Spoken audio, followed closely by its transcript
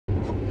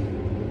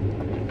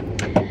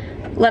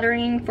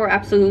Lettering for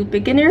Absolute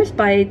Beginners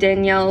by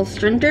Danielle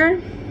Stringer.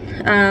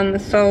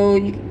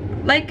 So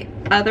like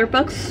other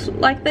books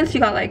like this, you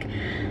got like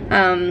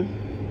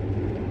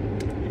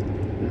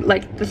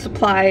the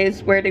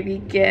supplies, where to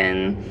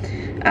begin,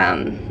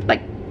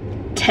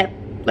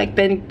 like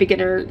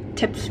beginner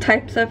tips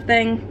types of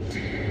thing,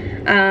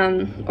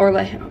 or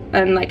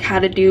like how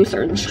to do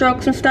certain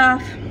strokes and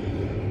stuff.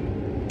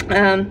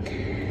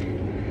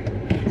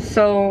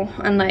 So,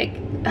 and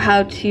like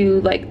how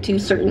to like do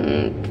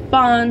certain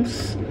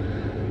fonts,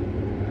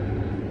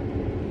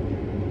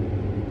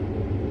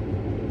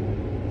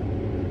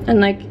 and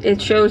like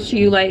it shows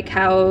you like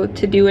how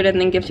to do it, and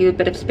then gives you a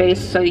bit of space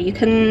so you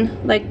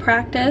can like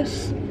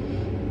practice,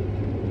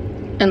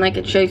 and like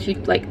it shows you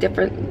like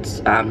different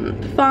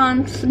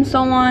fonts and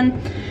so on,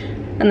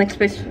 and like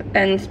space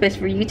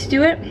for you to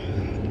do it.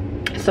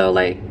 So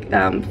like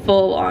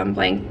full on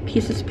blank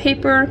pieces of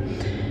paper.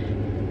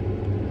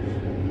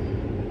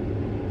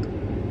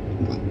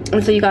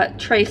 And so you got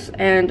trace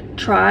and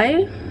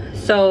try,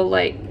 so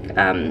like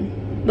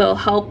little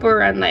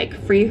helper and like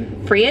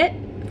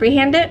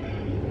freehand it.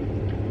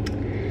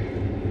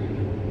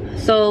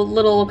 So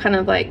little kind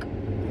of like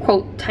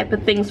quote type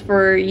of things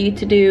for you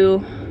to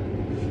do.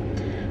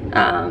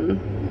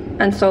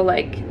 And so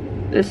like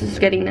this is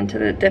getting into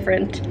the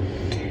different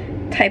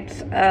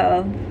types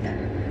of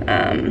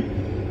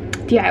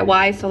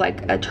DIY, so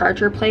like a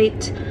charger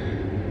plate,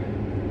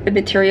 the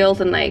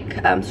materials, and like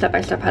step by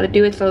step how to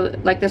do it. So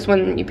like this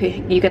one, you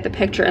get the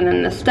picture and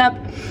then the step.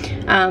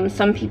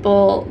 Some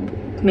people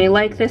may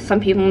like this, some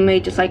people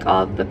may just like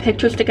all the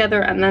pictures together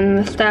and then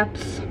the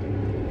steps.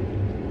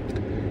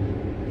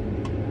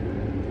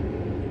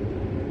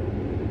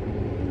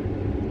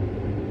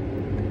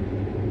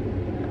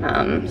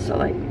 So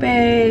like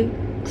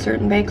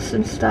certain bags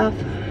and stuff.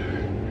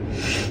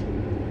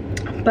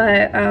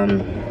 But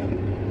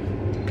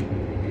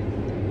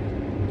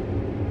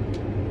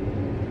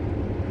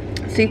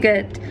so you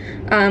get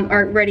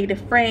art ready to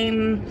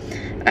frame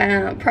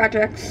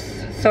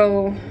projects.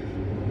 So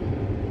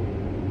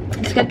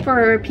it's good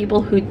for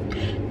people who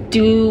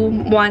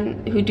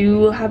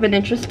do have an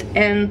interest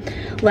in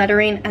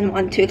lettering and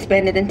want to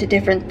expand it into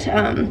different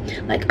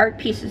like art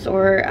pieces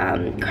or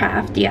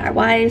craft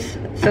DIYs.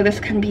 So this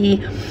can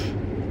be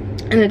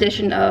an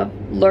addition of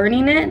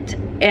learning it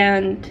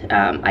and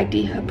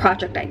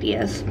project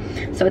ideas.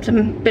 So it's a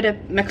bit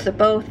of mix of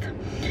both.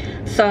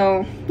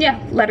 So yeah,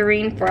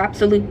 lettering for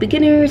absolute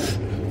beginners.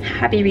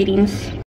 Happy readings.